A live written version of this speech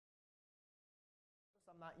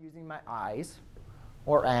not using my i's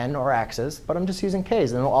or n or x's, but I'm just using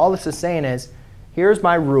k's. And all this is saying is, here's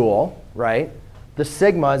my rule, right? The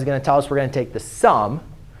sigma is going to tell us we're going to take the sum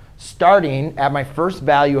starting at my first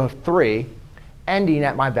value of 3, ending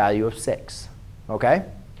at my value of 6. OK?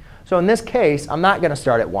 So in this case, I'm not going to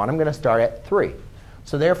start at 1. I'm going to start at 3.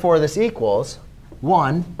 So therefore, this equals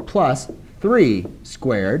 1 plus 3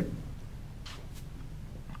 squared,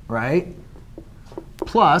 right,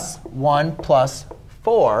 plus 1 plus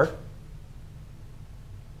 4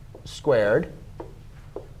 squared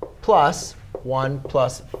plus 1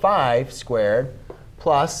 plus 5 squared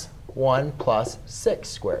plus 1 plus 6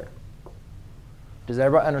 squared. Does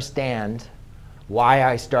everybody understand why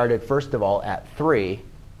I started, first of all, at 3,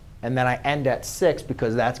 and then I end at 6?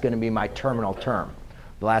 Because that's going to be my terminal term,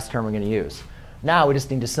 the last term we're going to use. Now we just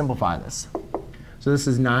need to simplify this. So this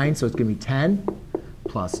is 9, so it's going to be 10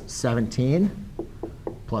 plus 17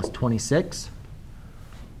 plus 26.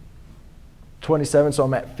 27, so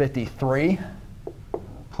I'm at 53,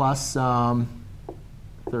 plus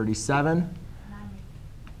 37,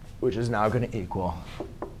 which is now going to equal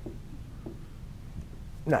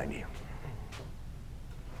 90.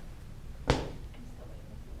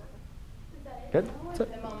 Good? That's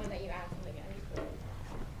it. The moment that you asked him again.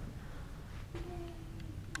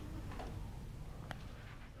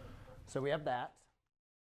 So we have that.